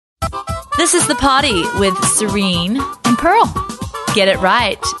This is The Party with Serene and Pearl. Get it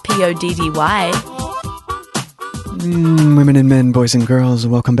right, Poddy. Women and men, boys and girls,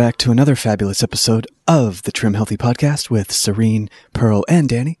 welcome back to another fabulous episode of the Trim Healthy Podcast with Serene, Pearl, and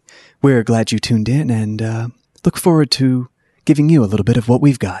Danny. We're glad you tuned in and look forward to giving you a little bit of what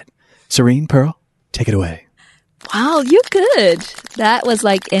we've got. Serene, Pearl, take it away. Wow, you're good. That was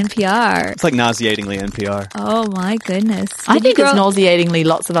like NPR. It's like nauseatingly NPR. Oh my goodness. I think it's nauseatingly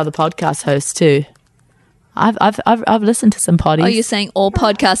lots of other podcast hosts too. I've listened to some poddies. Oh, you're saying all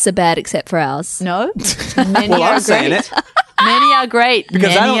podcasts are bad except for ours? No. Many Well, are I'm saying great. it Many are great. because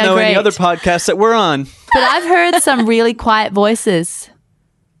Many I don't are know great. any other podcasts that we're on. But I've heard some really quiet voices.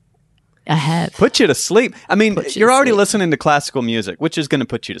 I have. Put you to sleep. I mean, Put you you're to already sleep. listening to classical music, which is going to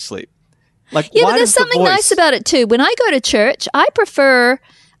put you to sleep. Like, Yeah, why but there's does the something voice- nice about it too. When I go to church, I prefer,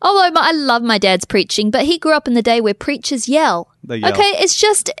 although I love my dad's preaching, but he grew up in the day where preachers yell. They yell. Okay, it's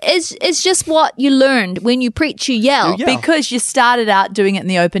just what you learned. When you preach, you yell. You yell. Because you started out doing it in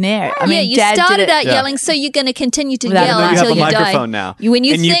the open air. I mean, you Dad did started it- out Yeah. yelling, so you're going to continue to Without- yell Even though you have until a you die. microphone now. When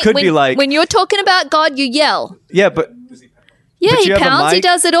you And you think, could be like- when you're talking about God, you yell. Yeah, but Yeah, But he you have a pounds. He mic,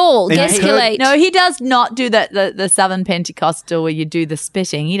 does it all. and you Gesticulate. No, he does not do the Southern Pentecostal where you do the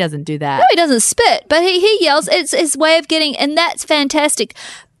spitting. He doesn't do that. No, he doesn't spit, but he yells. It's his way of getting, and that's fantastic.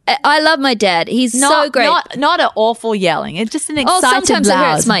 I love my dad. He's so great. Not an awful yelling. It's just an Oh, excited sometimes loud.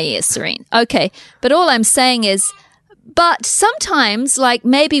 it hurts my ears, Serene. Okay, but all I'm saying is, but sometimes, like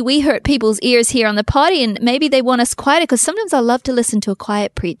maybe we hurt people's ears here on the party, and maybe they want us quieter. Because sometimes I love to listen to a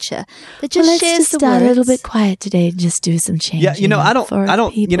quiet preacher that just Let's shares just the start words. a little bit quiet today and just do some change. yeah,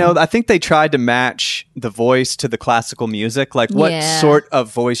 I think they tried to match the voice to the classical music. Like, what Yeah. sort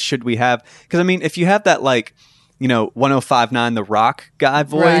of voice should we have? Because, I mean, if you have that, like, 1059 The Rock guy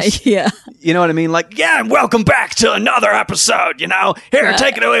voice, Right? Yeah. you know what I mean? Like, yeah, and welcome back to another episode, Here,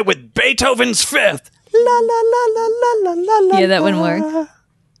 take it away with Beethoven's Fifth. La, la, la, la, la, la, la, Yeah, that wouldn't work.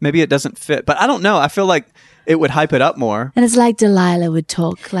 Maybe it doesn't fit, but I don't know. I feel like it would hype it up more. And it's like Delilah would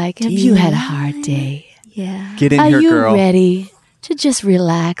talk like, have you had a hard day? Yeah. Get in Are here, you girl. ready to just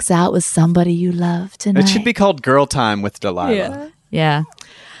relax out with somebody you love tonight? It should be called Girl Time with Delilah. Yeah.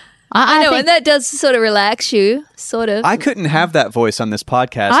 I know, think and that does sort of relax you, sort of. I couldn't have that voice on this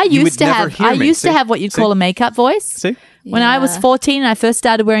podcast. I You used would to never have hear me. used to See? have what you'd See? call a makeup voice. See? When I was Yeah. 14 and I first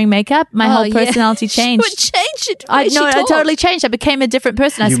started wearing makeup, my whole yeah. personality changed. What changed? I She I talked. totally changed. I became a different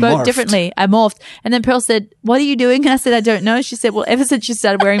person. I You spoke morphed. differently. I morphed. And then Pearl said, "What are you doing?" And I said, "I don't know." She said, "Well, ever since you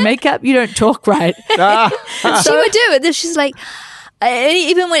started wearing makeup, you don't talk right." She would do it. She's like,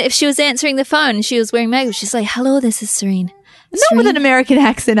 even when if she was answering the phone and she was wearing makeup, she's like, "Hello, this is Serene." Not with an American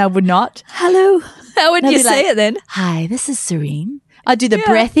accent, I would not. Hello. How would I'd you be say like, it then? "Hi, this is Serene." I'd do the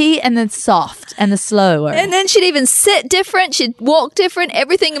breathy and then soft and the slower. And then she'd even sit different. She'd walk different.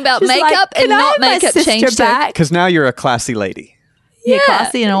 Everything about She's like, makeup and "Can I not have my makeup sister changed her. back?" Because now you're a classy lady. Yeah,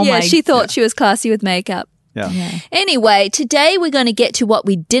 classy and all yeah, my. she thought she was classy with makeup. Yeah. Anyway, today we're going to get to what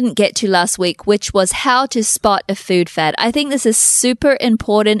we didn't get to last week, which was how to spot a food fad. I think this is super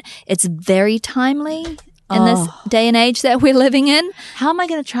important. It's very timely in this day and age that we're living in. How am I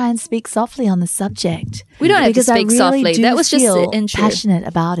going to try and speak softly on the subject? We don't have to Because I speak really softly. do That was just feel the intro. passionate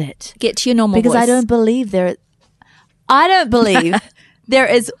about it. Get to your normal Because voice. I don't believe there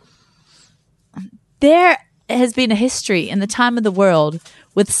there has been a history in the time of the world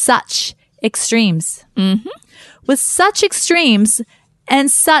with such extremes. Mm-hmm. With such extremes and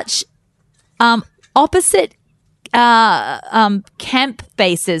such opposite camp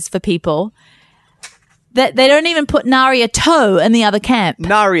bases for people that they don't even put nary a toe in the other camp.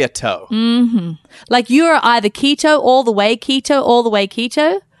 Naruto. Like you are either keto, all the way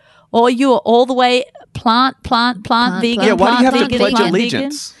keto, or you are all the way plant, vegan. Yeah, why do you have to vegan, pledge plant,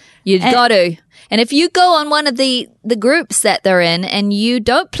 allegiance? You've got to. And if you go on one of the groups that they're in and you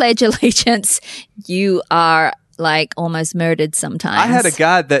don't pledge allegiance, you are like almost murdered sometimes. I had a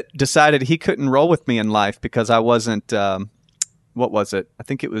guy that decided he couldn't roll with me in life because I wasn't, what was it? I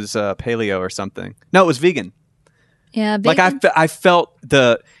think it was paleo or something. No, it was vegan. Yeah, Like vegan. I felt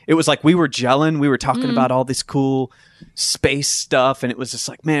it was like we were gelling. We were talking about all this cool space stuff. And it was just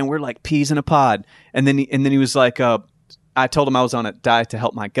like, man, we're like peas in a pod. And then he was like, I told him I was on a diet to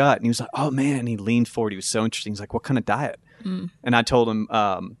help my gut. And he was like, oh man, he leaned forward. He was so interesting. He's like, what kind of diet? And I told him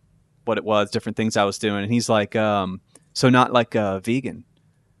what it was, different things I was doing. And he's like, so not like vegan.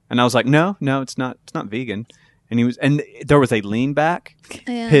 And I was like, no, it's not vegan. And there was a lean back.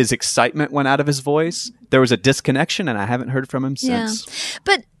 Yeah. His excitement went out of his voice. There was a disconnection, and I haven't heard from him Yeah. since.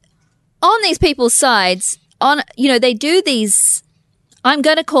 But on these people's sides, they do these, I'm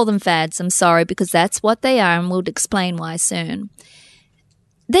going to call them fads, I'm sorry, because that's what they are, and we'll explain why soon.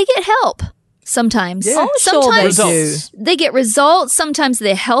 they get help sometimes. Yeah. Oh, sure they Sometimes do. they get results. Sometimes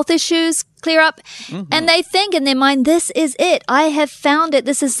their health issues clear up. And they think in their mind, this is it. I have found it.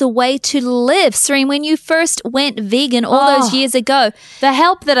 This is the way to live. Serene, when you first went vegan all those years ago. The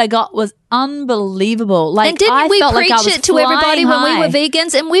help that I got was unbelievable. Like, And didn't I we felt preach like I was it to everybody flying when we high. were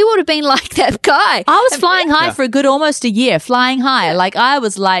vegans? And we would have been like that guy. I was flying high for a good almost a year, flying high. Like, I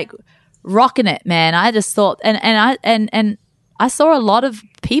was like rocking it, man. I just thought, and I saw a lot of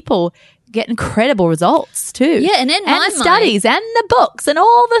people get incredible results too. Yeah, and in my the studies and the books and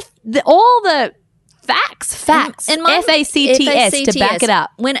all the facts, In my- FACTS to back it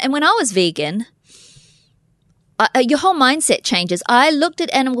up. When I was vegan, your whole mindset changes. I looked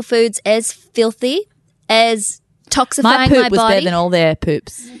at animal foods as filthy, as toxifying My poop my was body. better than all their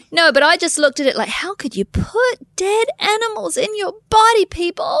poops. No, but I just looked at it like, how could you put dead animals in your body,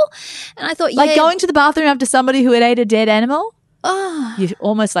 people? And I thought, Like going to the bathroom after somebody who had ate a dead animal, oh, you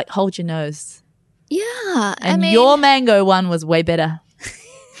almost like hold your nose. yeah. And your mango one was way better.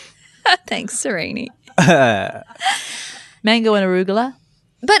 thanks, Serene. Mango and arugula.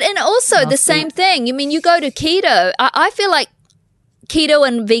 But and also the same thing. You mean you go to keto? I feel like keto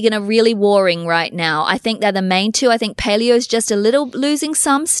and vegan are really warring right now. I think they're the main two. I think paleo is just a little losing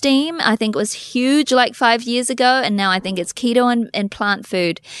some steam. I think it was huge like 5 years ago, and now I think it's keto and plant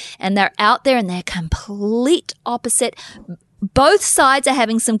food. And they're out there and they're complete opposite. Both sides are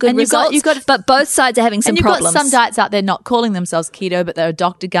having some good And results, but both sides are having some and you've problems. got some diets out there not calling themselves keto, but they're a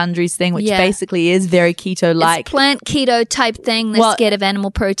Dr. Gundry's thing, which Yeah. basically is very keto-like. It's plant keto type thing. They're Well- scared of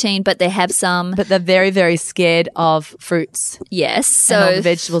animal protein, but they have some. But they're very, very scared of fruits Yes, so and all the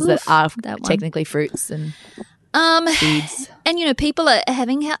vegetables that are that one. technically fruits and seeds. And you know, people are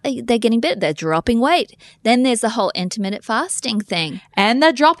they're getting better. They're dropping weight. Then there's the whole intermittent fasting thing. And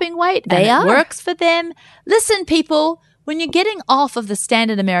they're dropping weight. They and are. It works for them. Listen, people, when you're getting off of the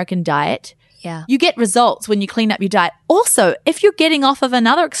standard American diet, Yeah. you get results when you clean up your diet. Also, if you're getting off of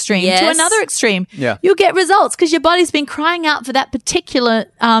another extreme to Yes. another extreme, Yeah. you'll get results because your body's been crying out for that particular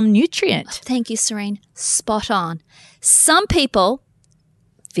nutrient. Thank you, Serene. Spot on. Some people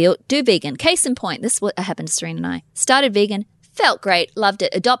do vegan. Case in point, this is what happened to Serene and I. Started vegan, felt great, loved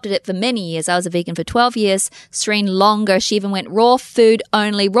it, adopted it for many years. I was a vegan for 12 years. Serene longer. She even went raw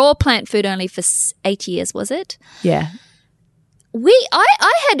plant food only for 8 years, was it? Yeah.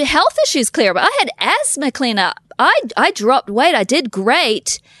 I had health issues clear up. I had asthma clean up. I dropped weight. I did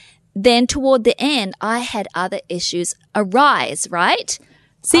great. Then toward the end, I had other issues arise, right?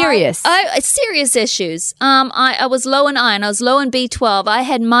 Serious. Serious issues. I was low in iron. I was low in B12. I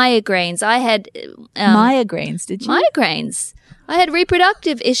had migraines. I had migraines, did you? migraines. I had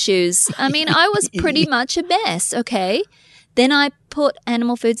reproductive issues. I mean, I was pretty much a mess, okay? Then I put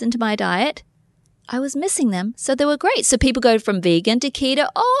animal foods into my diet. I was missing them, so they were great. So people go from vegan to keto.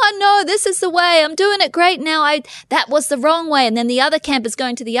 Oh, no, this is the way. I'm doing it great now. That was the wrong way. And then the other camp is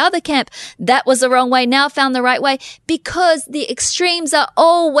going to the other camp. That was the wrong way. Now I found the right way. Because the extremes are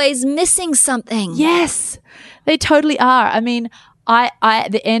always missing something. Yes, they totally are. I mean, I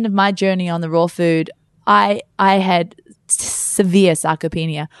at the end of my journey on the raw food, I had severe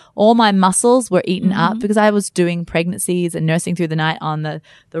sarcopenia. All my muscles were eaten up because I was doing pregnancies and nursing through the night on the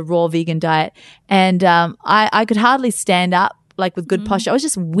raw vegan diet. And I could hardly stand up like with good posture. I was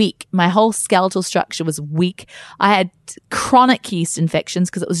just weak. My whole skeletal structure was weak. I had chronic yeast infections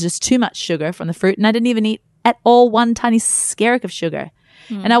because it was just too much sugar from the fruit. And I didn't even eat at all one tiny skerrick of sugar.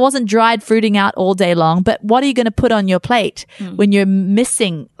 And I wasn't dried fruiting out all day long. But what are you going to put on your plate when you're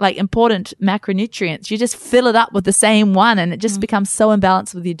missing like important macronutrients? You just fill it up with the same one and it just becomes so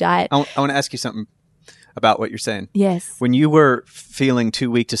imbalanced with your diet. I want to ask you something about what you're saying. Yes. When you were feeling too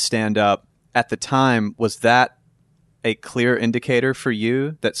weak to stand up at the time, was that a clear indicator for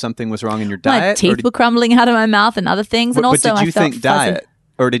you that something was wrong in your diet? My teeth were crumbling out of my mouth and other things. And also but did you I felt think fuzzy. diet?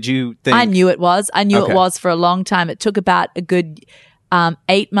 Or did you think... I knew it was. I knew Okay. it was for a long time. It took about a good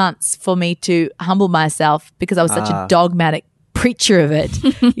 8 months for me to humble myself because I was such a dogmatic preacher of it,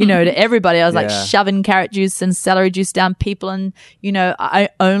 to everybody. I was like Yeah. shoving carrot juice and celery juice down people. And, I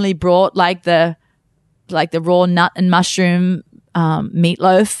only brought like the raw nut and mushroom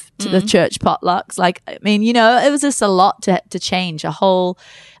meatloaf to the church potlucks. Like, I mean, it was just a lot to change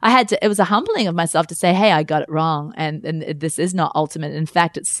it was a humbling of myself to say, hey, I got it wrong. And this is not ultimate. In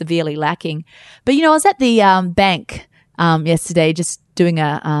fact, it's severely lacking. But, I was at the bank yesterday just doing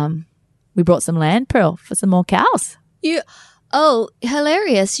we brought some land, Pearl, for some more cows.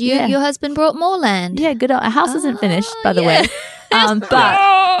 Hilarious. Your husband brought more land. Yeah, good. Our house isn't finished, by the yeah. way.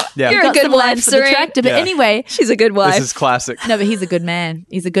 But Yeah. You're a got good some wife, land for the Serene. tractor. But Yeah. anyway, She's a good wife. This is classic. no, but he's a good man.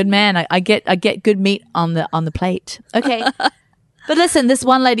 He's a good man. I get good meat on the plate. Okay. But listen, this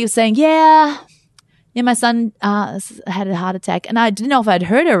one lady was saying, yeah, my son had a heart attack. And I didn't know if I'd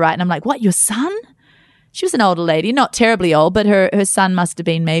heard her right. And I'm like, what, your son? She was an older lady, not terribly old, but her son must have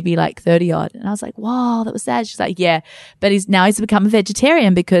been maybe like 30 odd. And I was like, wow, that was sad. She's like, yeah, but he's become a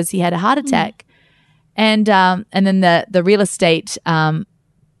vegetarian because he had a heart attack. And then the real estate,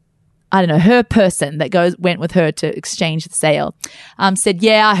 I don't know, her person that went with her to exchange the sale, said,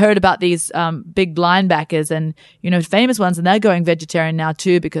 yeah, I heard about these big linebackers and, famous ones, and they're going vegetarian now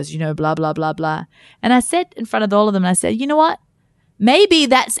too because, blah, blah, blah, blah. And I said in front of all of them, and I said, you know what? Maybe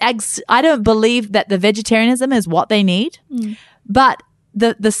I don't believe that the vegetarianism is what they need, but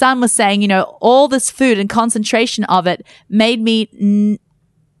the son was saying, all this food and concentration of it made me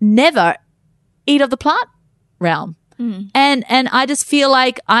never eat of the plant realm. And I just feel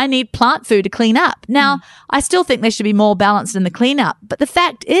like I need plant food to clean up. Now, I still think they should be more balanced in the cleanup. But the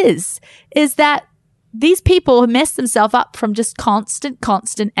fact is that these people messed themselves up from just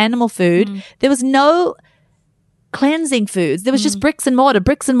constant animal food. There was no cleansing foods. There was just bricks and mortar.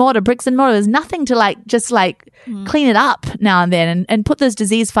 There's nothing to just clean it up now and then and put those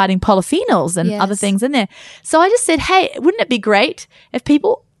disease-fighting polyphenols and other things in there. So I just said, hey, wouldn't it be great if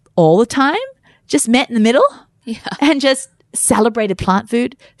people all the time just met in the middle? Yeah. And just celebrated plant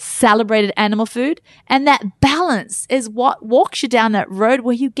food, celebrated animal food. And that balance is what walks you down that road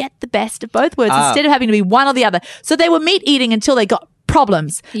where you get the best of both worlds instead of having to be one or the other. So they were meat eating until they got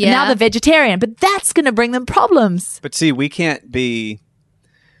problems. Yeah. And now they're vegetarian, but that's going to bring them problems. But see, we can't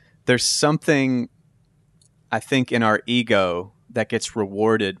there's something, I think, in our ego that gets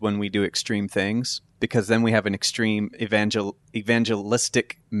rewarded when we do extreme things, because then we have an extreme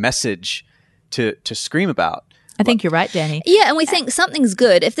evangelistic message to scream about. I think you're right, Danny. Yeah, and we think something's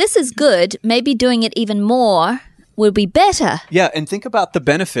good. If this is good, maybe doing it even more will be better. Yeah, and think about the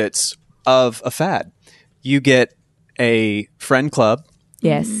benefits of a fad. You get a friend club.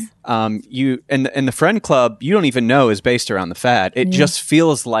 Yes. And the friend club you don't even know is based around the fad. It just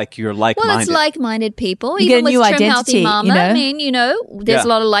feels like you're like-minded. Well, it's like-minded people. You even get a with new Trim identity, Healthy Mama. I mean, there's a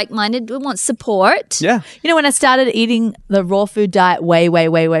lot of like-minded. We want support. Yeah. When I started eating the raw food diet way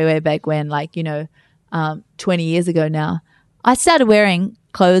back when, 20 years ago now, I started wearing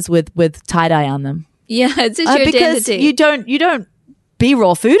clothes with tie-dye on them. Yeah, it's just your because identity. you don't be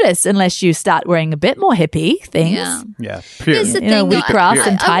raw foodists unless you start wearing a bit more hippie things. Yeah. Here's the thing, wheatgrass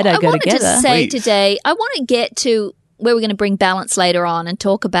and tie-dye go together. I want to say today, I want to get to where we're going to bring balance later on and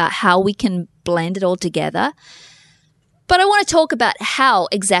talk about how we can blend it all together. But I want to talk about how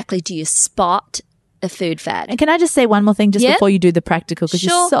exactly do you spot a food fad. And can I just say one more thing before you do the practical, because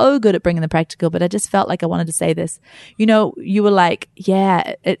Sure. you're so good at bringing the practical, but I just felt like I wanted to say this. You were like,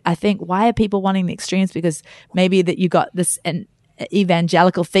 I think, why are people wanting the extremes? Because maybe that you got this an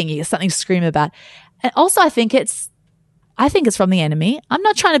evangelical thing, you got something to scream about. And also I think it's from the enemy. I'm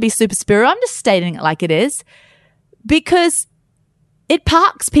not trying to be super spiritual. I'm just stating it like it is, because it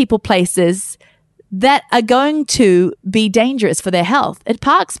parks people places that are going to be dangerous for their health. It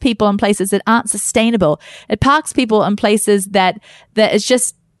parks people in places that aren't sustainable. It parks people in places that it's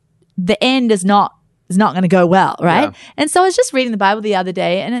just, the end is not going to go well, right? Yeah. And so I was just reading the Bible the other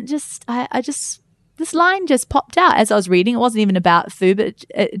day, and this line just popped out as I was reading. It wasn't even about food, but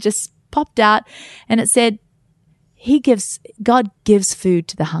it just popped out, and it said, God gives food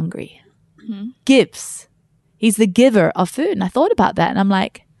to the hungry. Mm-hmm. Gives. He's the giver of food. And I thought about that, and I'm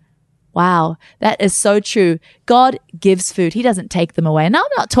like, wow, that is so true. God gives food. He doesn't take them away. Now,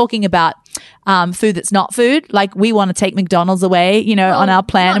 I'm not talking about food that's not food. Like, we want to take McDonald's away, on our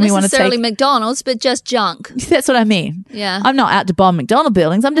plan. And we want to take... Not necessarily McDonald's, but just junk. That's what I mean. Yeah. I'm not out to bomb McDonald's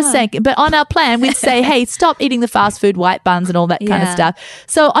buildings. I'm just saying, but on our plan, we'd say, hey, stop eating the fast food, white buns and all that kind of stuff.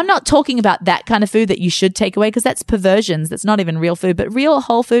 So I'm not talking about that kind of food that you should take away, because that's perversions. That's not even real food, but real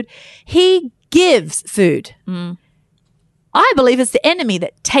whole food. He gives food. Mm. I believe it's the enemy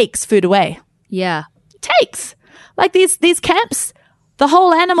that takes food away. Yeah. Takes. Like these camps, the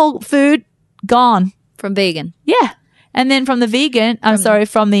whole animal food gone. From vegan. Yeah. And then from the vegan,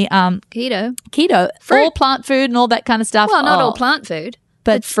 from the keto, fruit. All plant food and all that kind of stuff. Well, not all plant food.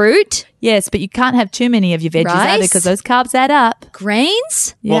 But fruit. Yes, but you can't have too many of your veggies either, because those carbs add up.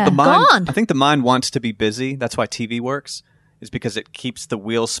 Grains? Yeah. Well, the mind, gone. I think the mind wants to be busy. That's why TV works, is because it keeps the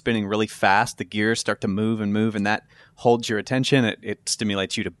wheels spinning really fast. The gears start to move, and that holds your attention. It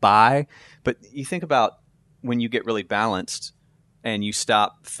stimulates you to buy. But you think about when you get really balanced and you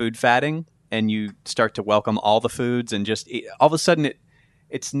stop food fadding and you start to welcome all the foods and just eat, all of a sudden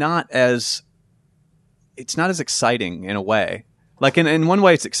it's not as exciting in a way. Like in one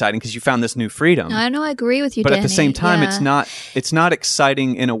way it's exciting because you found this new freedom. I know, I agree with you, But Danny. at the same time, it's not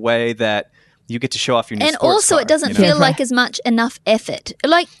exciting in a way that You get to show off your new And sports also, car, it doesn't you know? feel like as much enough effort.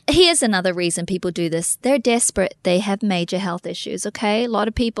 Like, here's another reason people do this. They're desperate. They have major health issues, okay? A lot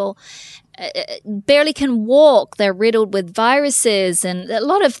of people barely can walk. They're riddled with viruses and a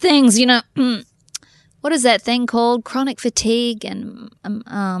lot of things, you know. What is that thing called? Chronic fatigue and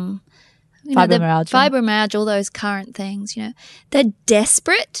fibromyalgia, all those current things, you know. They're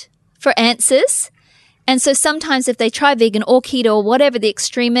desperate for answers. And so sometimes if they try vegan or keto or whatever the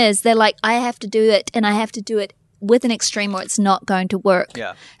extreme is, they're like, I have to do it, and I have to do it with an extreme or it's not going to work.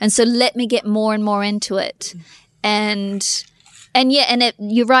 Yeah. And so let me get more and more into it. And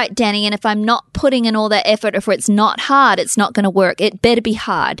you're right, Danny, and if I'm not putting in all that effort, if it's not hard, it's not going to work. It better be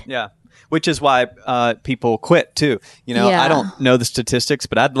hard. Yeah. Which is why people quit too. You know, Yeah. I don't know the statistics,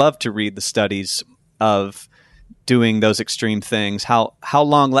 but I'd love to read the studies of doing those extreme things. How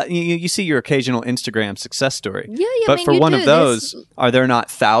long? You see your occasional Instagram success story. Yeah, But I mean, for you one do. of those, are there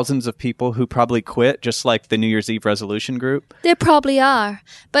not thousands of people who probably quit, just like the New Year's Eve resolution group? There probably are.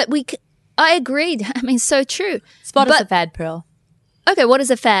 But I agreed. I mean, so true. Spot us But- a fad, Pearl. Okay, what is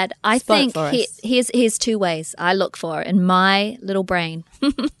a fad? I Spot it think for us. here's two ways I look for in my little brain.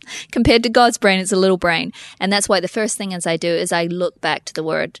 Compared to God's brain, it's a little brain. And that's why the first thing as I do is I look back to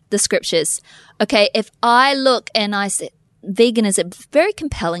the scriptures. Okay, if I look and I say, veganism, very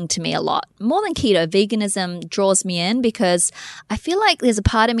compelling to me a lot. More than keto, veganism draws me in because I feel like there's a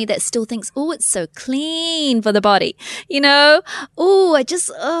part of me that still thinks, oh, it's so clean for the body. You know?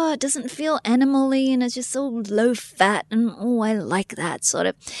 It doesn't feel animally and it's just so low fat and I like that sort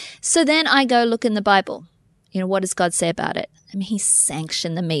of. So then I go look in the Bible. You know, what does God say about it? I mean, he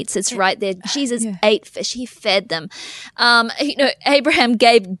sanctioned the meats. It's right there. Jesus ate fish. He fed them. Abraham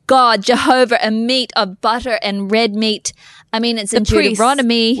gave God, Jehovah, a meat of butter and red meat. I mean, it's in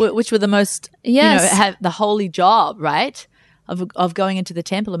Deuteronomy. Which were the most, Yes. have the holy job, right? Of going into the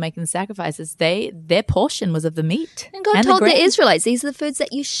temple and making the sacrifices. Their portion was of the meat. And God the told the grain. Israelites, these are the foods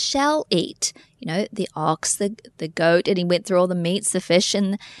that you shall eat. You know, the ox, the goat, and he went through all the meats, the fish,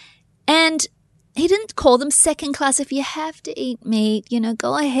 and he didn't call them second class. If you have to eat meat,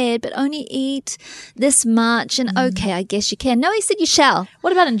 go ahead, but only eat this much. And okay, I guess you can. No, he said you shall.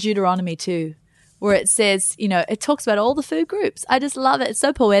 What about in Deuteronomy 2, where it says, it talks about all the food groups. I just love it. It's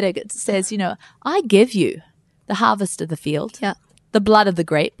so poetic. It says, I give you the harvest of the field, the blood of the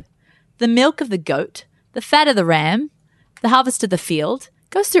grape, the milk of the goat, the fat of the ram, the harvest of the field.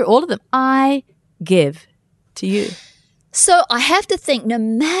 Goes through all of them. I give to you. So I have to think, no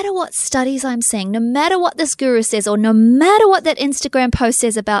matter what studies I'm seeing, no matter what this guru says, or no matter what that Instagram post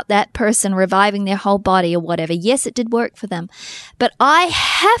says about that person reviving their whole body or whatever, yes, it did work for them. But I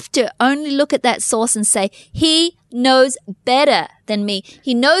have to only look at that source and say, he knows better than me.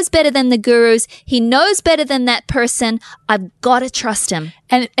 He knows better than the gurus. He knows better than that person. I've got to trust him.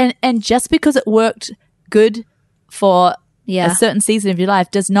 And just because it worked good for a certain season of your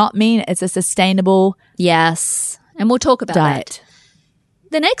life does not mean it's a sustainable Yes. And we'll talk about diet.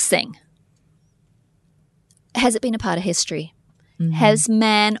 that. The next thing, has it been a part of history? Mm-hmm. Has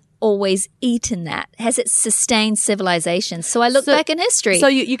man always eaten that? Has it sustained civilization? So I look back in history. So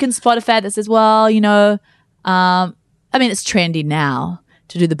you can spot a fad that says, well, I mean, it's trendy now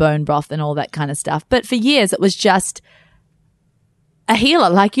to do the bone broth and all that kind of stuff. But for years, it was just a healer,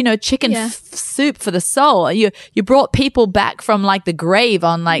 like, chicken soup for the soul. You brought people back from like the grave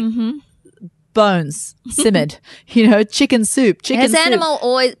on like bones simmered, chicken soup. Has animal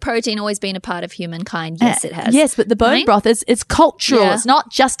protein always been a part of humankind? Yes, it has. Yes, but the bone broth it's cultural. Yeah. It's not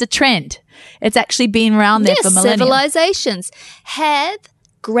just a trend. It's actually been around there for millennia. Civilizations. Have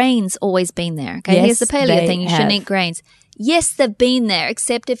grains always been there? Okay, yes, here's the paleo thing. You shouldn't eat grains. Yes, they've been there,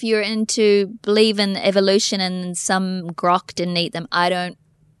 except if you're believe in evolution and some grok didn't eat them. I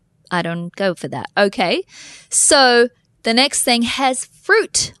don't go for that. Okay, so the next thing, has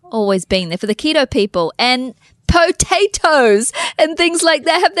fruit always been there for the keto people? And potatoes and things like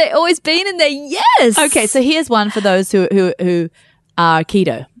that, have they always been in there? Yes. Okay, so here's one for those who are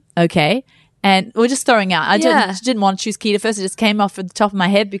keto, okay? And we're just throwing out. I didn't want to choose keto first. It just came off at the top of my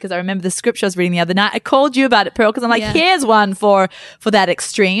head because I remember the scripture I was reading the other night. I called you about it, Pearl, because I'm like, here's one for that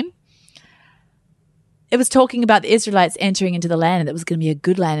extreme. It was talking about the Israelites entering into the land and it was going to be a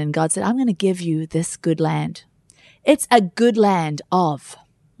good land. And God said, I'm going to give you this good land. It's a good land of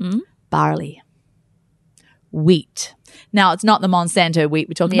barley, wheat. Now, it's not the Monsanto wheat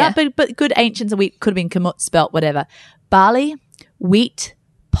we're talking about, but good ancient wheat, could have been kamut, spelt, whatever. Barley, wheat,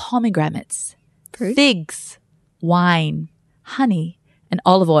 pomegranates, figs, wine, honey, and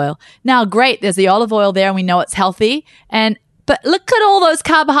olive oil. Now, great, there's the olive oil there and we know it's healthy. But look at all those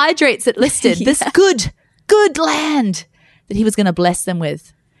carbohydrates it listed. This good land that he was going to bless them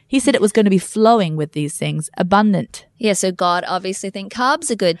with. He said it was going to be flowing with these things, abundant. Yeah, so God obviously think carbs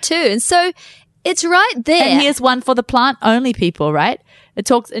are good too. And so it's right there. And here's one for the plant-only people, right? It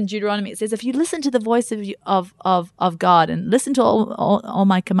talks in Deuteronomy. It says, if you listen to the voice of God and listen to all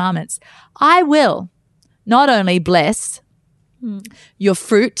my commandments, I will not only bless your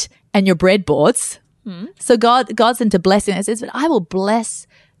fruit and your breadboards. So God's into blessing. It says, but I will bless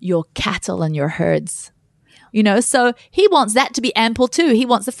your cattle and your herds. You know, so he wants that to be ample too. He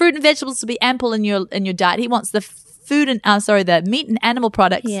wants the fruit and vegetables to be ample in your diet. He wants the food and the meat and animal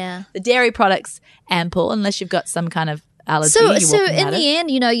products, the dairy products ample, unless you've got some kind of allergy. So in the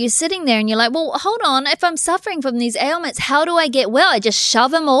end, you know, you're sitting there and you're like, well, hold on. If I'm suffering from these ailments, how do I get well? I just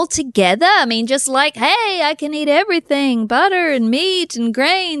shove them all together. I mean, just like, hey, I can eat everything, butter and meat and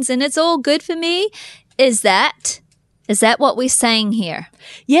grains, and it's all good for me. Is that what we're saying here?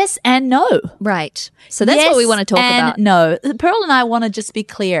 Yes and no. Right. So that's what we want to talk about. No. Pearl and I want to just be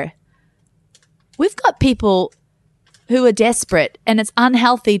clear. We've got people who are desperate, and it's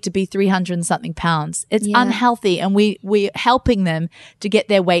unhealthy to be 300 and something pounds. It's unhealthy, and we're helping them to get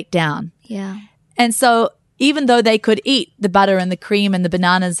their weight down. Yeah. And so even though they could eat the butter and the cream and the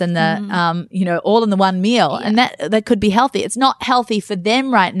bananas and the, all in the one meal, and that could be healthy. It's not healthy for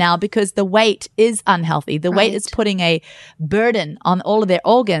them right now because the weight is unhealthy. The weight is putting a burden on all of their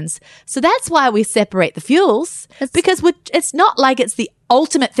organs. So that's why we separate the fuels, because it's not like it's the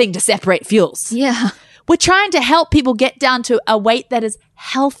ultimate thing to separate fuels. Yeah. We're trying to help people get down to a weight that is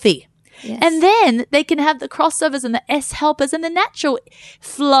healthy. Yes. And then they can have the crossovers and the S helpers and the natural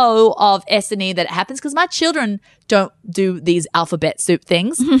flow of S and E that happens, because my children don't do these alphabet soup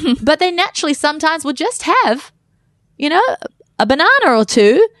things, but they naturally sometimes will just have, a banana or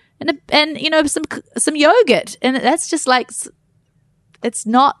two and some yogurt, and that's just like, it's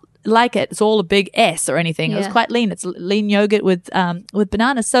not like it's all a big S or anything. It was quite lean. It's lean yogurt with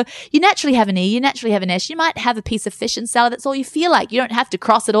bananas. So you naturally have an E, you naturally have an S. You might have a piece of fish and salad. That's all you feel like. You don't have to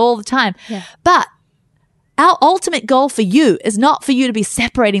cross it all the time. Yeah. But our ultimate goal for you is not for you to be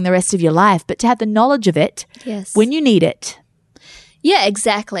separating the rest of your life, but to have the knowledge of it when you need it. Yeah,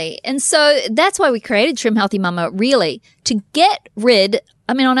 exactly. And so that's why we created Trim Healthy Mama, really, to get rid.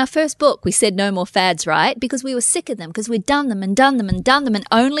 On our first book, we said no more fads, right? Because we were sick of them, because we'd done them and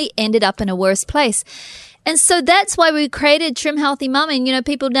only ended up in a worse place. And so that's why we created Trim Healthy Mama. And,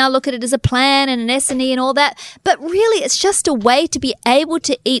 people now look at it as a plan and an S&E and all that. But really, it's just a way to be able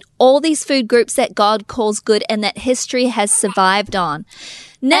to eat all these food groups that God calls good and that history has survived on.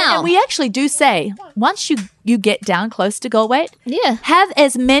 Now, and we actually do say, once you get down close to goal weight, have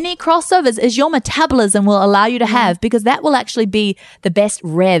as many crossovers as your metabolism will allow you to have, because that will actually be the best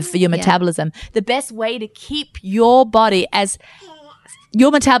rev for your metabolism, the best way to keep your body your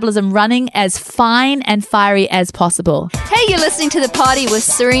metabolism running as fine and fiery as possible. Hey, you're listening to The Party with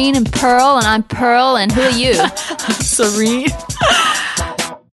Serene and Pearl, and I'm Pearl, and who are you? Serene.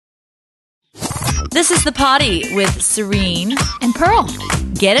 This is The Party with Serene and Pearl.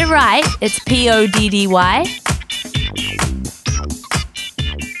 Get it right. It's PODDY.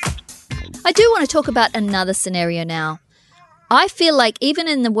 I do want to talk about another scenario now. I feel like even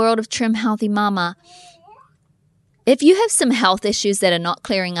in the world of Trim Healthy Mama, if you have some health issues that are not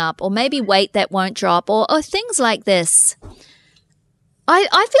clearing up, or maybe weight that won't drop, or things like this,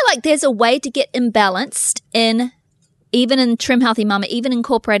 I feel like there's a way to get imbalanced even in Trim Healthy Mama, even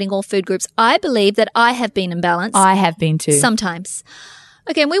incorporating all food groups. I believe that I have been imbalanced. I have been too. Sometimes.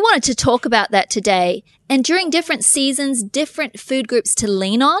 Okay, and we wanted to talk about that today. And during different seasons, different food groups to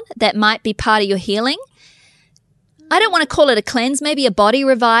lean on that might be part of your healing. I don't want to call it a cleanse, maybe a body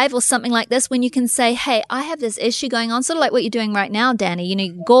revive or something like this, when you can say, hey, I have this issue going on, sort of like what you're doing right now, Danny,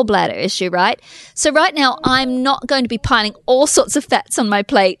 gallbladder issue, right? So right now, I'm not going to be piling all sorts of fats on my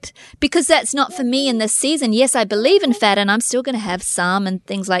plate, because that's not for me in this season. Yes, I believe in fat, and I'm still going to have some and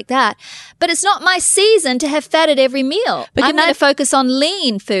things like that, but it's not my season to have fat at every meal. But I'm going to focus on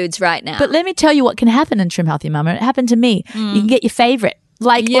lean foods right now. But let me tell you what can happen in Trim Healthy Mama. It happened to me. You can get your favorite.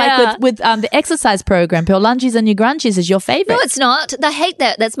 Like with the exercise program, Pearl, lunges and your grunges is your favorite. No, it's not. I hate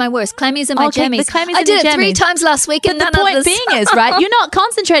that. That's my worst. Clammies and my jammies. The clammies I and did your it 3 times last week, and but the point being is, right, you're not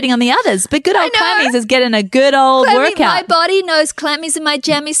concentrating on the others, but good old clammies is getting a good old workout. My body knows clammies and my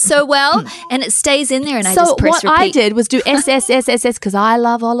jammies so well, and it stays in there, and I just press repeat. So what I did was do SSSSS, because I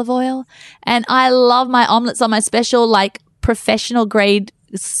love olive oil, and I love my omelets on my special, like, professional grade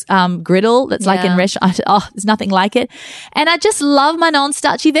griddle that's like in restaurant. There's nothing like it. And I just love my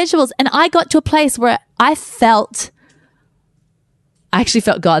non-starchy vegetables. And I got to a place where I actually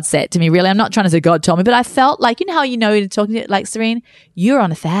felt God said to me, really, I'm not trying to say God told me, but I felt like, how you're talking to like, Serene, you're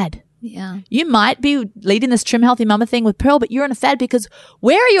on a fad. Yeah. You might be leading this Trim Healthy Mama thing with Pearl, but you're on a fad because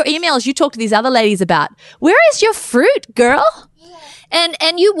where are your emails you talk to these other ladies about? Where is your fruit, girl?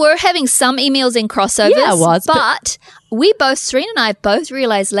 And you were having some emails in crossovers. Yeah, I was. But we both, Serena and I, both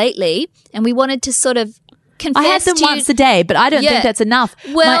realized lately, and we wanted to sort of confess I have them to you- once a day, but I don't Yeah. think that's enough.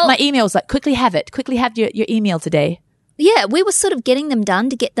 Well- my email's like, quickly have it. Quickly have your email today. Yeah, we were sort of getting them done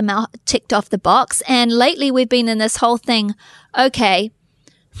to get them out, ticked off the box. And lately we've been in this whole thing, okay,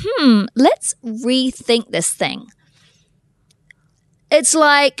 let's rethink this thing. It's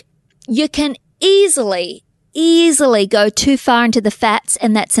like you can easily go too far into the fats,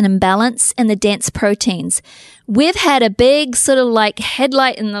 and that's an imbalance in the dense proteins. We've had a big sort of like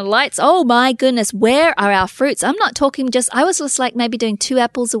headlight in the lights. Oh my goodness, where are our fruits? I'm not talking I was just like maybe doing 2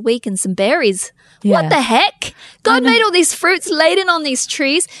 apples a week and some berries. Yeah. What the heck? God made all these fruits laden on these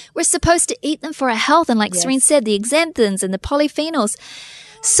trees. We're supposed to eat them for our health. And like Serene said, the xanthins and the polyphenols.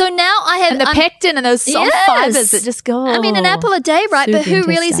 So now I have... And the pectin and those soft fibers that just go. I mean, an apple a day, right? But Soothe who the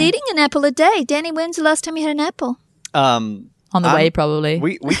really is intestine. eating an apple a day? Danny, when's the last time you had an apple? On the way, probably.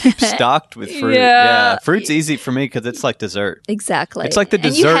 We keep stocked with fruit. Yeah. Fruit's easy for me because it's like dessert. Exactly. It's like the And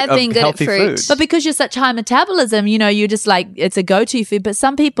you dessert have of been good healthy at fruit. food. But because you're such high metabolism, you're just like, it's a go-to food. But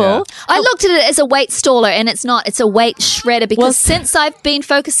some people... Yeah. I looked at it as a weight staller, and it's not. It's a weight shredder because since I've been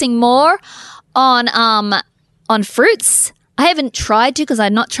focusing more on fruits, I haven't tried to because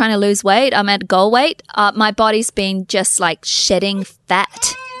I'm not trying to lose weight. I'm at goal weight. My body's been just like shedding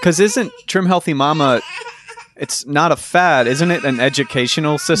fat. Because isn't Trim Healthy Mama... It's not a fad, isn't it? An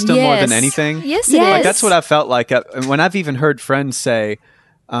educational system more than anything. Yes, it is. Like that's what I felt like. And when I've even heard friends say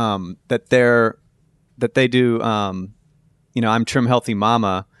that they do, I'm Trim Healthy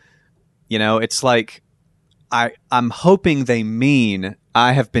Mama. It's like I'm hoping they mean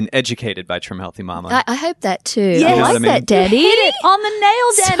I have been educated by Trim Healthy Mama. I hope that too. Yes. I You know like what I mean? that, Daddy. You hit it on the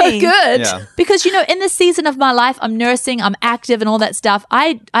nail, Danny. So good. Yeah. Because, in this season of my life, I'm nursing, I'm active and all that stuff.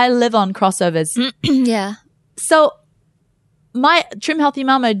 I live on crossovers. Yeah. So my Trim Healthy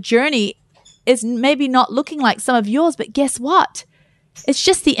Mama journey is maybe not looking like some of yours, but guess what? It's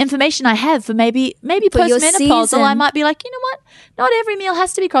just the information I have for maybe For your postmenopausal. season. I might be like, you know what? Not every meal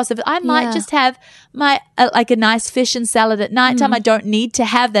has to be crossover. I might Yeah. just have my like a nice fish and salad at nighttime. I don't need to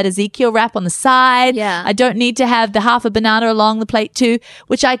have that Ezekiel wrap on the side. Yeah. I don't need to have the half a banana along the plate too,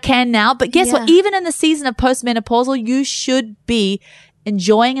 which I can now. But guess what? Yeah. Even in the season of postmenopausal, you should be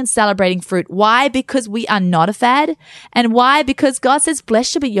enjoying and celebrating fruit. Why? Because we are not a fad. And why? Because God says,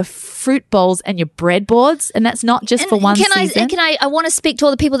 blessed shall be your fruit bowls and your bread boards. And that's not just for one season. I want to speak to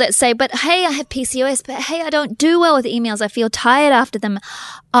all the people that say, but hey, I have PCOS, but hey, I don't do well with emails. I feel tired after them.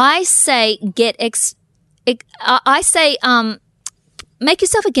 I say make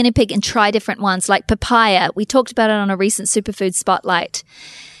yourself a guinea pig and try different ones like papaya. We talked about it on a recent Superfood Spotlight.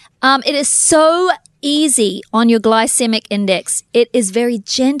 It is so easy on your glycemic index. It is very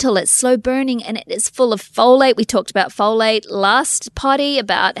gentle. It's slow burning and it is full of folate. We talked about folate last potty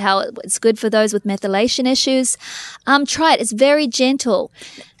about how it's good for those with methylation issues. Try it. It's very gentle.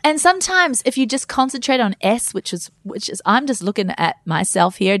 And sometimes if you just concentrate on S, which is I'm just looking at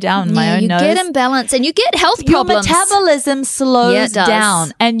myself here down in my own nose. You get imbalance and you get health Your problems. metabolism slows Yeah, it does.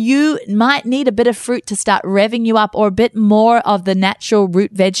 down, and you might need a bit of fruit to start revving you up, or a bit more of the natural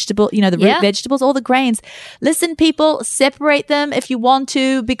root vegetable, the root vegetables, all the grains. Listen, people, separate them if you want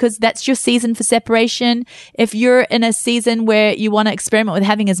to, because that's your season for separation. If you're in a season where you want to experiment with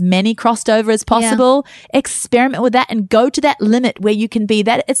having as many crossed over as possible, experiment with that and go to that limit where you can be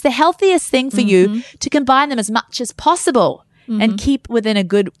that. It's the healthiest thing for you to combine them as much as possible and keep within a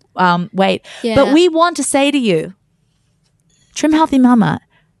good weight. Yeah. But we want to say to you, Trim Healthy Mama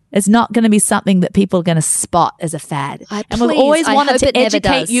is not going to be something that people are going to spot as a fad. And we've always I wanted hope to it never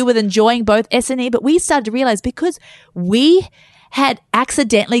educate does. you with enjoying both S and E, but we started to realize because we had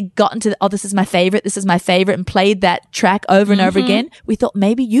accidentally gotten to this is my favorite, and played that track over and over again, we thought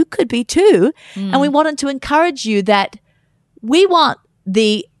maybe you could be too. And we wanted to encourage you that we want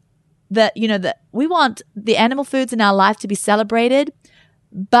we want the animal foods in our life to be celebrated,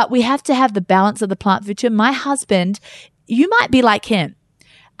 but we have to have the balance of the plant food too. My husband, you might be like him.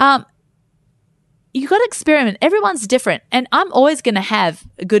 You got to experiment. Everyone's different. And I'm always going to have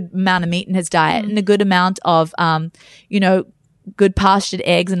a good amount of meat in his diet and a good amount of, good pastured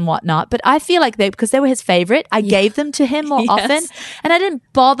eggs and whatnot. But I feel like because they were his favorite, I gave them to him more often. And I didn't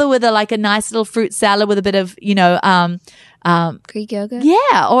bother with a nice little fruit salad with a bit of, Greek yogurt.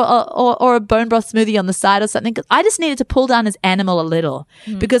 yeah, or a bone broth smoothie on the side or something. 'Cause I just needed to pull down his animal a little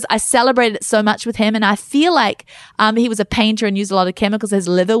because I celebrated it so much with him. And I feel like he was a painter and used a lot of chemicals. His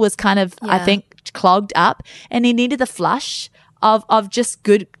liver was kind of, I think, clogged up, and he needed the flush of just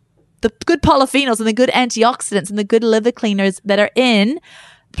good the good polyphenols and the good antioxidants and the good liver cleaners that are in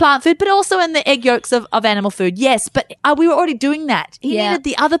plant food, but also in the egg yolks of animal food. Yes, but we were already doing that. He needed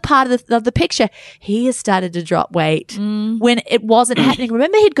the other part of the picture. He has started to drop weight when it wasn't happening.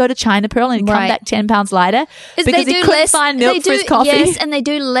 Remember, he'd go to China, Pearl, and he'd come back 10 pounds lighter because he couldn't find milk for his coffee. Yes, and they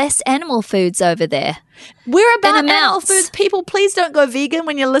do less animal foods over there. We're about animal foods. People, please don't go vegan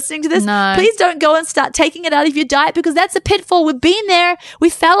when you're listening to this. No. Please don't go and start taking it out of your diet because that's a pitfall. We've been there. We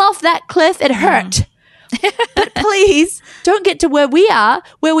fell off that cliff. It hurt. But please don't get to where we are,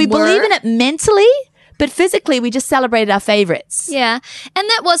 where we believe in it mentally, but physically we just celebrated our favorites. Yeah. And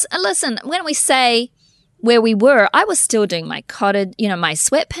that was, listen, when we say where we were, I was still doing my cottage, my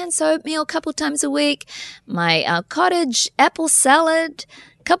sweatpants oatmeal a couple times a week, my cottage apple salad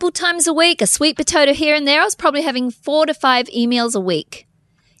a couple times a week, a sweet potato here and there. I was probably having 4 to 5 emails a week.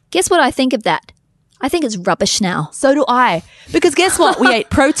 Guess what I think of that? I think it's rubbish now. So do I. Because guess what? We ate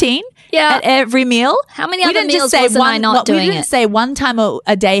protein at every meal. How many other meals wasn't I not doing it? We didn't say one time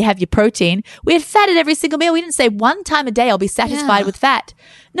a day have your protein. We had fat at every single meal. We didn't say one time a day I'll be satisfied with fat.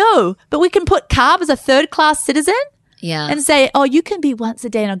 No, but we can put carb as a third-class citizen and say, oh, you can be once a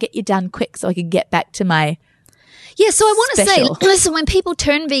day and I'll get you done quick so I can get back to my Yeah, so I want to say, listen, when people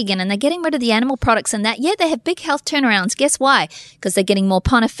turn vegan and they're getting rid of the animal products and that, they have big health turnarounds. Guess why? Because they're getting more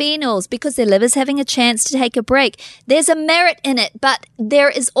polyphenols, because their liver's having a chance to take a break. There's a merit in it, but there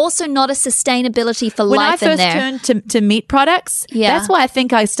is also not a sustainability for life in there. When I first turned to meat products, that's why I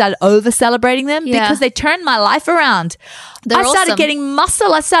think I started over-celebrating them because they turned my life around. I started getting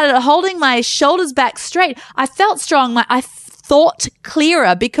muscle. I started holding my shoulders back straight. I felt strong. I thought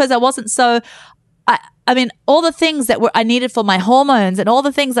clearer because I wasn't so... I mean, all the things that I needed for my hormones and all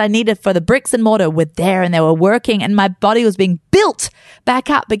the things I needed for the bricks and mortar were there and they were working and my body was being built back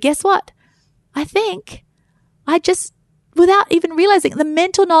up. But guess what? I think I just, without even realizing, the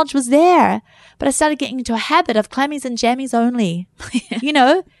mental knowledge was there. But I started getting into a habit of clammies and jammies only,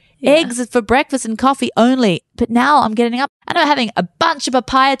 eggs for breakfast and coffee only. But now I'm getting up and I'm having a bunch of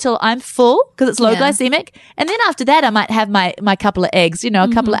papaya till I'm full because it's low glycemic. And then after that, I might have my couple of eggs, a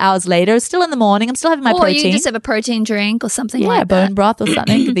couple of hours later. Still in the morning, I'm still having my protein. Or you just have a protein drink or something like that. Yeah, bone broth or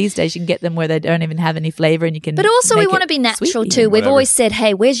something. These days you can get them where they don't even have any flavor and you can. But also we want to be natural too. We've always said,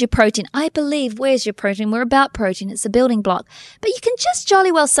 hey, where's your protein? I believe where's your protein? We're about protein. It's a building block. But you can just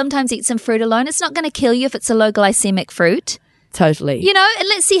jolly well sometimes eat some fruit alone. It's not going to kill you if it's a low glycemic fruit. Totally. And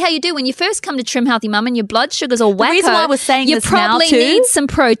let's see how you do. When you first come to Trim Healthy Mum and your blood sugar's all wacko, the reason why I was saying you this now probably too need some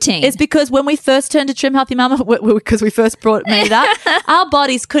protein. is because when we first turned to Trim Healthy Mum, because we first made it up, our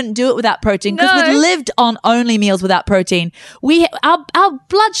bodies couldn't do it without protein because we'd lived on only meals without protein. Our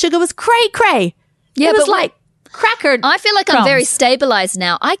blood sugar was cray. Yeah, it was like cracker. I feel like crumbs. I'm very stabilized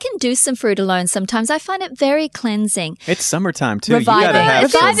now. I can do some fruit alone sometimes. I find it very cleansing. It's summertime too. Reviving. You gotta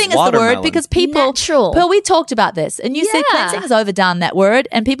have Reviving is the word because people. Natural. Pearl, we talked about this, and you said cleansing is overdone, that word,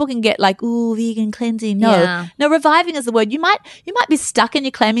 and people can get like, ooh, vegan cleansing. No, reviving is the word. You might be stuck in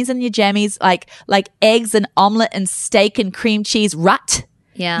your clammies and your jammies, like eggs and omelet and steak and cream cheese rut.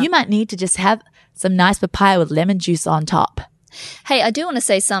 Yeah, you might need to just have some nice papaya with lemon juice on top. Hey, I do want to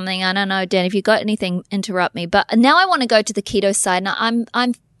say something. I don't know, Dan, if you've got anything, interrupt me. But now I want to go to the keto side. Now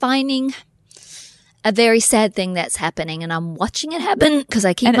I'm finding a very sad thing that's happening, and I'm watching it happen because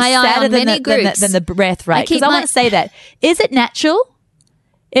I keep my eye on many groups. Than the breath, right? Because I want to say that. Is it natural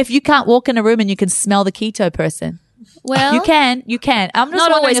if you can't walk in a room and you can smell the keto person? Well, you can. I'm just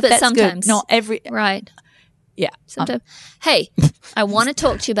not always, if but that's sometimes. Good. Not every. Right. Yeah. Sometimes. Hey, I want to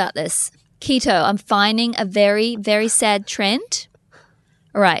talk to you about this. Keto, I'm finding a very, very sad trend.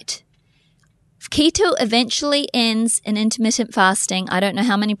 All right. Keto eventually ends in intermittent fasting. I don't know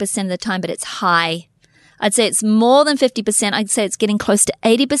how many percent of the time, but it's high. I'd say it's more than 50%. I'd say it's getting close to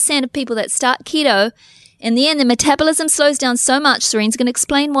 80% of people that start keto. In the end, the metabolism slows down so much. Serene's going to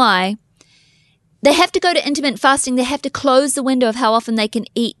explain why. They have to go to intermittent fasting. They have to close the window of how often they can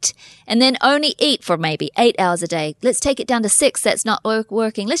eat and then only eat for maybe 8 hours a day. Let's take it down to 6. That's not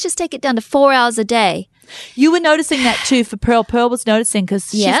working. Let's just take it down to 4 hours a day. You were noticing that too for Pearl. Pearl was noticing because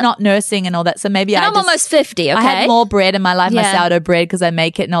she's not nursing and all that. So maybe I'm almost 50, okay? I had more bread in my life, my sourdough bread because I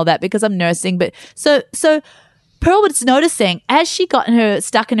make it and all that because I'm nursing. But so Pearl was noticing as she got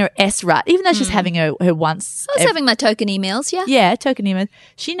stuck in her S rut, even though she's having her once. I was having my token emails, yeah. Yeah, token emails.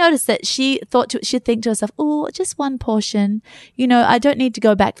 She noticed that she'd think to herself, oh, just one portion. I don't need to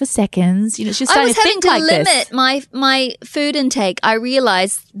go back for seconds. She's starting to think like this. I was having to limit my food intake. I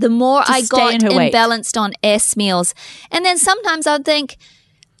realized the more I got imbalanced on S meals. And then sometimes I'd think,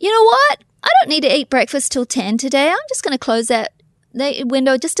 you know what? I don't need to eat breakfast till 10 today. I'm just going to close that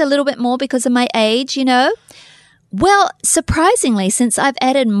window just a little bit more because of my age, Well, surprisingly, since I've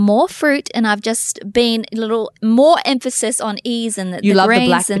added more fruit and I've just been a little more emphasis on ease and the You love the grains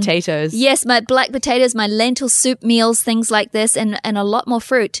black and- potatoes. Yes, my black potatoes, my lentil soup meals, things like this, and a lot more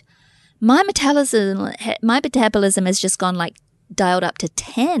fruit. My metabolism has just gone like dialed up to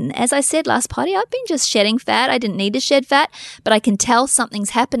 10. As I said last party, I've been just shedding fat. I didn't need to shed fat, but I can tell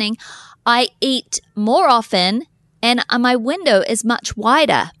something's happening. I eat more often and my window is much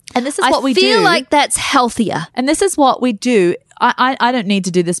wider. And this is what we do. I feel like that's healthier. And this is what we do. I don't need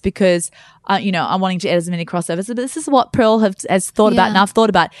to do this because, I'm wanting to add as many crossovers. But this is what Pearl has thought about, and I've thought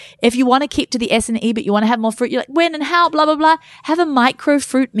about. If you want to keep to the S&E, but you want to have more fruit, you're like, when and how, blah, blah, blah. Have a micro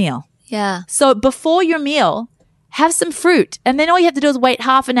fruit meal. Yeah. So before your meal, have some fruit. And then all you have to do is wait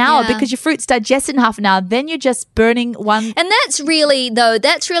half an hour because your fruit's digested in half an hour. Then you're just burning one. And that's really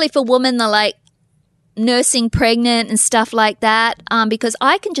for women that like nursing pregnant and stuff like that, because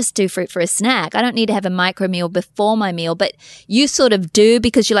I can just do fruit for a snack. I don't need to have a micro meal before my meal, but you sort of do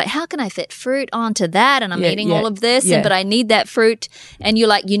because you're like, how can I fit fruit onto that? And I'm eating all of this, but I need that fruit. And you're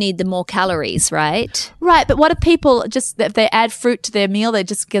like, you need the more calories, right? Right, but what if people if they add fruit to their meal, they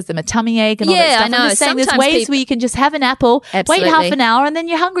just gives them a tummy ache and all that stuff? I know. I'm just saying there's Sometimes ways where you can just have an apple, Absolutely. wait half an hour, and then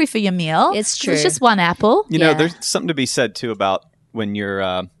you're hungry for your meal. It's So true. it's just one apple. You know, there's something to be said too about when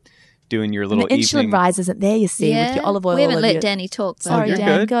you're doing your little And the insulin evening. rise isn't there, you see, with your olive oil. We haven't and let your- Danny talk, though. Sorry, you're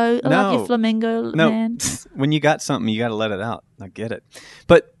Dan. good. Go. I love No. your flamingo, No, man. when you got something, you got to let it out. I get it.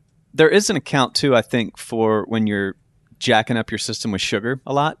 But there is an account too, I think, for when you're jacking up your system with sugar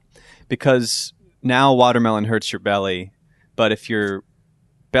a lot, because now watermelon hurts your belly, but if your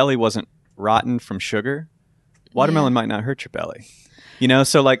belly wasn't rotten from sugar, watermelon might not hurt your belly. You know,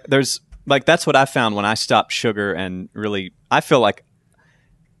 so like that's what I found when I stopped sugar, and really I feel like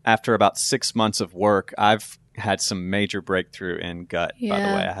after about 6 months of work, I've had some major breakthrough in gut, by the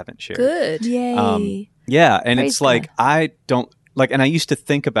way, I haven't shared. Good. Yay. Yeah, and Praise it's like God. I don't like, and I used to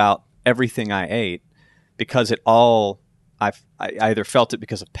think about everything I ate because it all I either felt it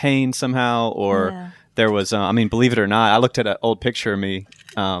because of pain somehow, or there was. I mean, believe it or not, I looked at an old picture of me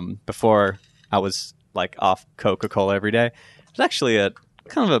before I was like off Coca-Cola every day. It was actually a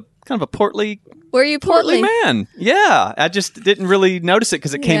kind of a portly. Were you Portly portly? man, yeah. I just didn't really notice it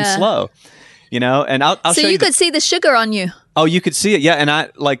because it came slow, you know. And I'll So show you you. could see the sugar on you. Oh, you could see it, yeah. And I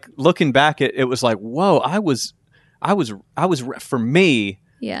like looking back, it was like, whoa, I was for me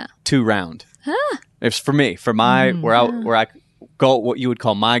Yeah. too round. It's for me, for my where I go what you would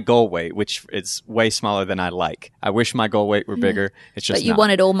call my goal weight, which is way smaller than I like. I wish my goal weight were bigger. It's just But you not.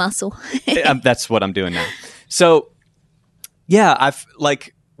 wanted all muscle. That's what I'm doing now. So, yeah, I've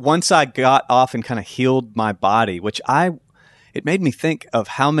like once I got off and kind of healed my body, it made me think of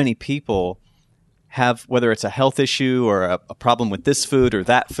how many people have, whether it's a health issue or a problem with this food or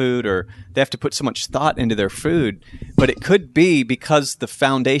that food, or they have to put so much thought into their food, but it could be because the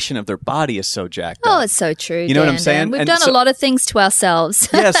foundation of their body is so jacked up. Oh, it's so true. You know what I'm Dan. saying? We've And done so- a lot of things to ourselves.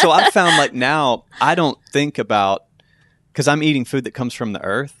 Yeah, so I found like now I don't think about, because I'm eating food that comes from the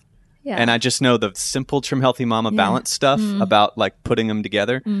earth. Yeah. And I just know the simple Trim Healthy Mama balance stuff about like putting them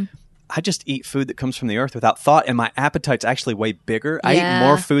together. I just eat food that comes from the earth without thought, and my appetite's actually way bigger. I eat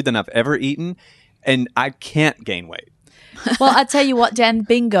more food than I've ever eaten, and I can't gain weight. Well, I tell you what, Dan,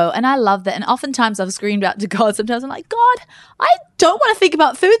 bingo. And I love that. And oftentimes I've screamed out to God. Sometimes I'm like, God, I don't want to think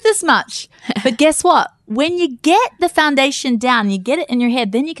about food this much. But guess what? When you get the foundation down, you get it in your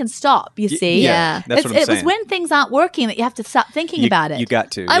head, then you can stop, you see? Yeah. That's what I'm It saying. was when things aren't working that you have to start thinking about it. You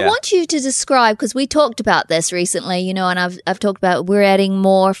got to. I yeah. want you to describe, because we talked about this recently, you know, and I've talked about we're adding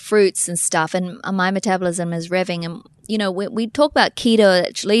more fruits and stuff, and my metabolism is revving. And, you know, we talk about keto,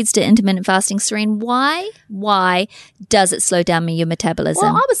 which leads to intermittent fasting. Serene, why does it slow down your metabolism?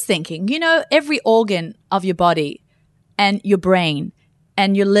 Well, I was thinking, you know, every organ of your body and your brain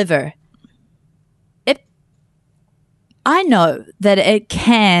and your liver, I know that it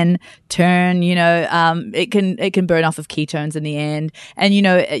can turn, you know, it can burn off of ketones in the end. And, you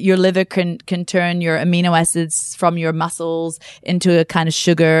know, your liver can turn your amino acids from your muscles into a kind of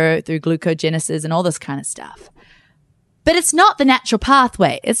sugar through glucogenesis and all this kind of stuff. But it's not the natural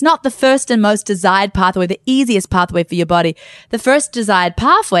pathway. It's not the first and most desired pathway, the easiest pathway for your body. The first desired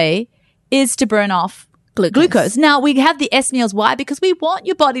pathway is to burn off glucose. Now, we have the S meals. Why? Because we want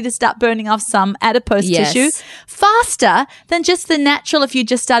your body to start burning off some adipose tissue faster than just the natural. If you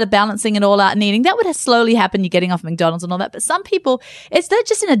just started balancing it all out and eating, that would slowly happen. You're getting off McDonald's and all that. But some people, they're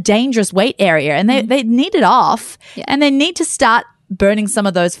just in a dangerous weight area and they need it off and they need to start burning some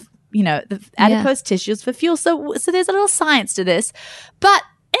of those, you know, the adipose tissues for fuel. So there's a little science to this. But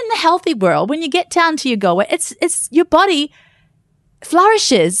in the healthy world, when you get down to your goal weight, it's your body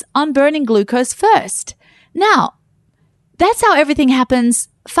flourishes on burning glucose first. Now, that's how everything happens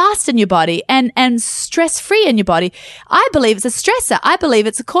fast in your body and stress-free in your body. I believe it's a stressor. I believe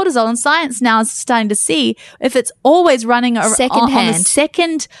it's a cortisol, and science now is starting to see if it's always running on the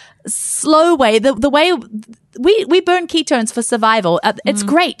second slow way, the way we burn ketones for survival. It's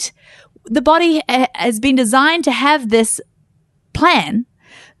great. The body has been designed to have this plan,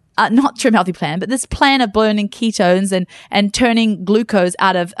 not Trim Healthy plan, but this plan of burning ketones and turning glucose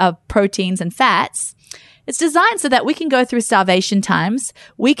out of proteins and fats. It's designed so that we can go through starvation times.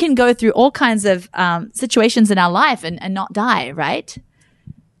 We can go through all kinds of situations in our life and not die, right?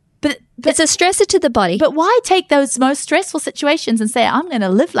 But it's a stressor to the body. But why take those most stressful situations and say, I'm going to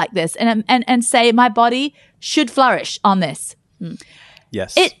live like this and say my body should flourish on this?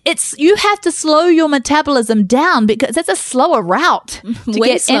 Yes. It's you have to slow your metabolism down because it's a slower route to Way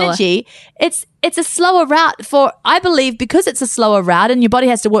get slower. energy. It's a slower route for, I believe, because it's a slower route and your body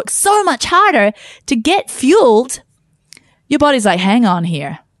has to work so much harder to get fueled. Your body's like, hang on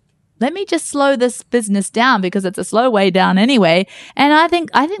here. Let me just slow this business down because it's a slow way down anyway. And I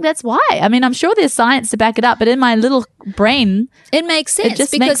think that's why. I mean, I'm sure there's science to back it up, but in my little brain, it makes sense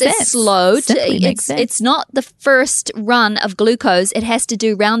just because makes it's sense. slow. Simply makes sense. It's not the first run of glucose. It has to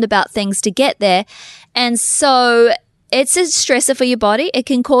do roundabout things to get there. And so it's a stressor for your body. It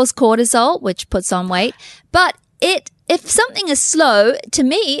can cause cortisol, which puts on weight. But if something is slow, to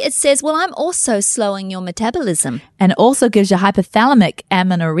me, it says, well, I'm also slowing your metabolism. And it also gives you hypothalamic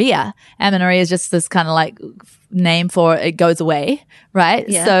amenorrhea. Amenorrhea is just this kind of like name for it goes away, right?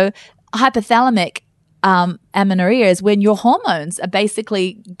 Yeah. So hypothalamic amenorrhea is when your hormones are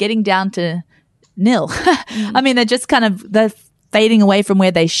basically getting down to nil. I mean, they're fading away from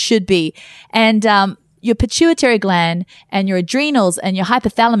where they should be. And your pituitary gland and your adrenals and your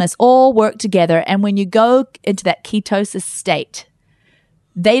hypothalamus all work together. And when you go into that ketosis state,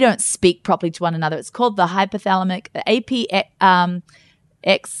 they don't speak properly to one another. It's called the hypothalamic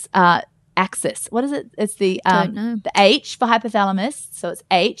X axis. What is it? It's the H for hypothalamus. So it's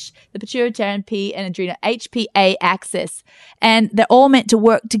H, the pituitary and P and adrenal, HPA axis. And they're all meant to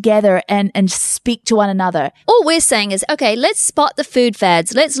work together and speak to one another. All we're saying is, okay, let's spot the food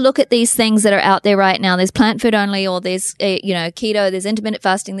fads. Let's look at these things that are out there right now. There's plant food only, or there's, keto, there's intermittent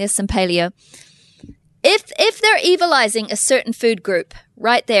fasting, there's some paleo. If they're evilizing a certain food group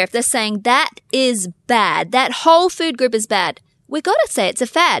right there, if they're saying that is bad, that whole food group is bad, we got to say it's a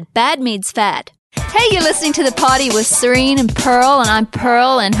fad. Bad means fad. Hey, you're listening to The Party with Serene and Pearl, and I'm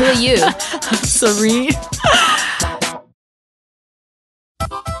Pearl, and who are you? Serene.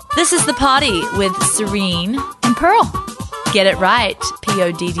 This is The Party with Serene and Pearl. Get it right.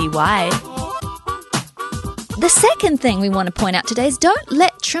 Poddy. The second thing we want to point out today is don't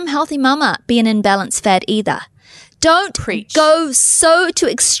let Trim Healthy Mama be an imbalance fad either. Don't go so to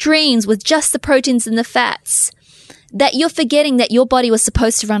extremes with just the proteins and the fats that you're forgetting that your body was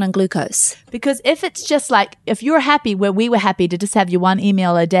supposed to run on glucose. Because if it's just like, if you're happy where we were happy to just have you one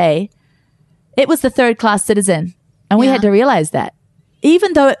email a day, it was the third-class citizen. And we had to realize that.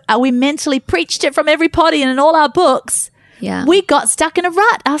 Even though we mentally preached it from every potty and in all our books, we got stuck in a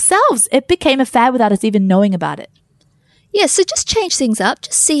rut ourselves. It became a fad without us even knowing about it. Yeah, so just change things up.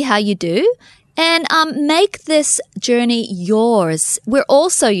 Just see how you do. And make this journey yours. We're all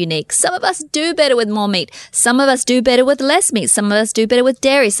so unique. Some of us do better with more meat. Some of us do better with less meat. Some of us do better with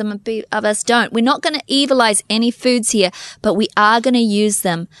dairy. Some of us don't. We're not going to evilize any foods here, but we are going to use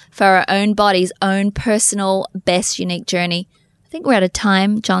them for our own body's own personal, best, unique journey. I think we're out of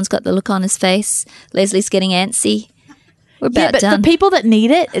time. John's got the look on his face. Leslie's getting antsy. We're about but done. for people that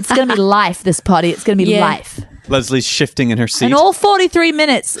need it, it's going to be life, this potty. It's going to be life. Leslie's shifting in her seat. And all 43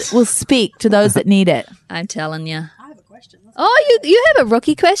 minutes will speak to those that need it. I'm telling you. I have a question. Oh, you have a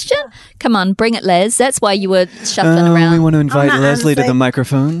rookie question? Come on, bring it, Les. That's why you were shuffling around. We want to invite Leslie to the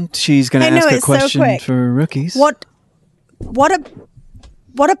microphone. She's going to ask a question for rookies. What a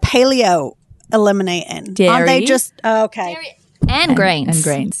paleo eliminate in? Dairy. Aren't they just okay? Dairy and grains. And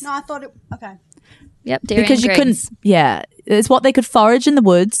grains. No, I thought it. Okay. Yep, dairy Because and you grains. couldn't, it's what they could forage in the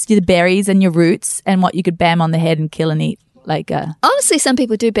woods, the berries and your roots, and what you could bam on the head and kill and eat. Honestly, some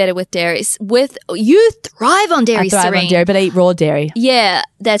people do better with dairies. You thrive on dairy, I thrive Serene. on dairy, but I eat raw dairy. Yeah,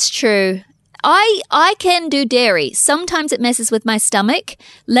 that's true. I can do dairy. Sometimes it messes with my stomach.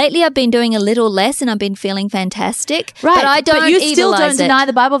 Lately, I've been doing a little less, and I've been feeling fantastic. Right, but I don't. But you still don't evilize deny it.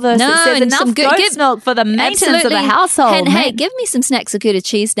 the Bible verse that says and enough some goat's milk for the maintenance of the Absolutely. household. And hey, man. give me some Snacksacuda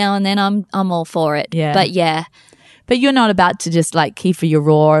cheese now and then. I'm all for it. Yeah. But yeah. But you're not about to just like keep for your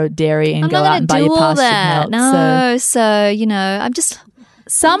raw dairy and I'm go not out going and to buy do your all pastured that. milk. No, so you know, I'm just.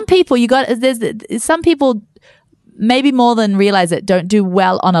 Some people some people maybe more than realize it don't do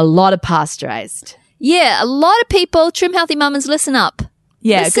well on a lot of pasteurized. Yeah, a lot of people, Trim Healthy Mamas, listen up.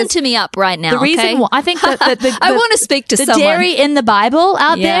 Yeah, Listen to me up right now. The reason okay? why I think that I want to speak to the someone. dairy in the Bible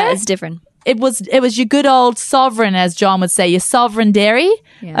out Yeah, there. it's different. It was your good old sovereign, as John would say, your sovereign dairy.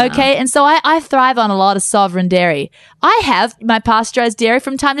 Yeah. Okay. And so I thrive on a lot of sovereign dairy. I have my pasteurized dairy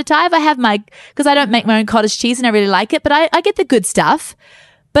from time to time. I have because I don't make my own cottage cheese and I really like it, but I get the good stuff.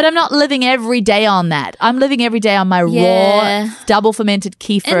 But I'm not living every day on that. I'm living every day on my raw, double fermented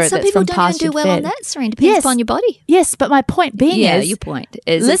kefir And some that's people from don't even pasture do well fed. on that, Serene. Depends upon your body. Yes, but my point being is, your point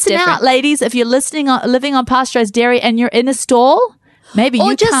is listen out, ladies. If you're living on pasteurized dairy and you're in a stall, maybe or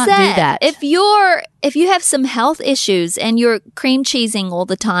you just can't do that. If you have some health issues and you're cream cheesing all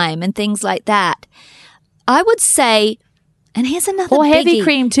the time and things like that, I would say, and here's another or heavy biggie.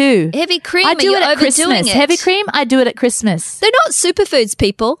 cream too. Heavy cream. I do it at overdoing Christmas. it. Heavy cream, I do it at Christmas. They're not superfoods,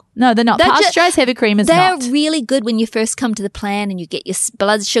 people. No, they're not. They're Pasteurized heavy cream is They're not. really good when you first come to the plan and you get your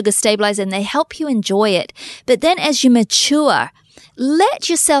blood sugar stabilized and they help you enjoy it. But then as you mature, let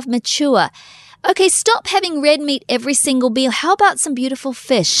yourself mature. Okay, stop having red meat every single meal. How about some beautiful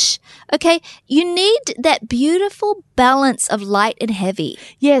fish? Okay, you need that beautiful balance of light and heavy.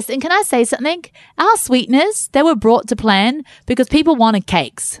 Yes, and can I say something? Our sweeteners, they were brought to plan because people wanted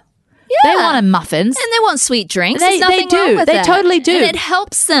cakes. Yeah. They wanted muffins. And they want sweet drinks. They- There's nothing they do. wrong with They that. totally do. And it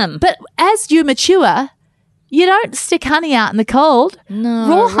helps them. But as you mature, you don't stick honey out in the cold. No,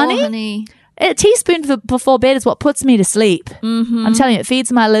 raw honey. A teaspoon before bed is what puts me to sleep. Mm-hmm. I'm telling you, it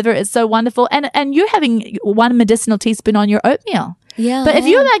feeds my liver. It's so wonderful. And you're having one medicinal teaspoon on your oatmeal. Yeah. But if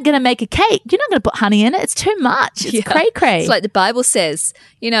you're not going to make a cake, you're not going to put honey in it. It's too much. It's cray-cray. It's like the Bible says,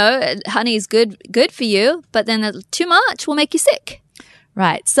 honey is good for you, but then too much will make you sick.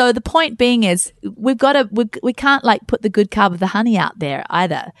 Right. So the point being is we can't like put the good carb of the honey out there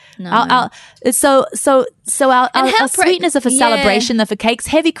either. No. So our sweeteners are for yeah. celebration. They're for cakes.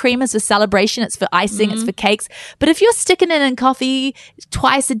 Heavy cream is for celebration. It's for icing. It's for cakes. But if you're sticking it in coffee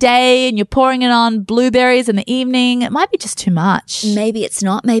twice a day and you're pouring it on blueberries in the evening, it might be just too much. Maybe it's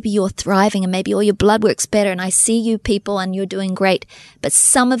not. Maybe you're thriving and maybe all your blood works better. And I see you people and you're doing great. But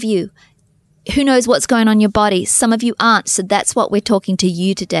some of you, who knows what's going on in your body? Some of you aren't. So that's what we're talking to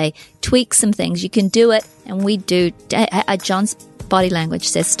you today. Tweak some things. You can do it. And we do. John's body language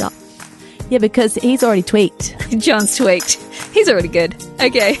says stop. Yeah, because he's already tweaked. John's tweaked. He's already good.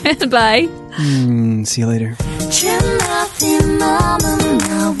 Okay. Bye. See you later. Trim Healthy Mama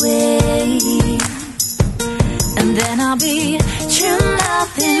my way, and then I'll be Trim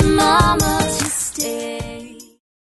Healthy Mama.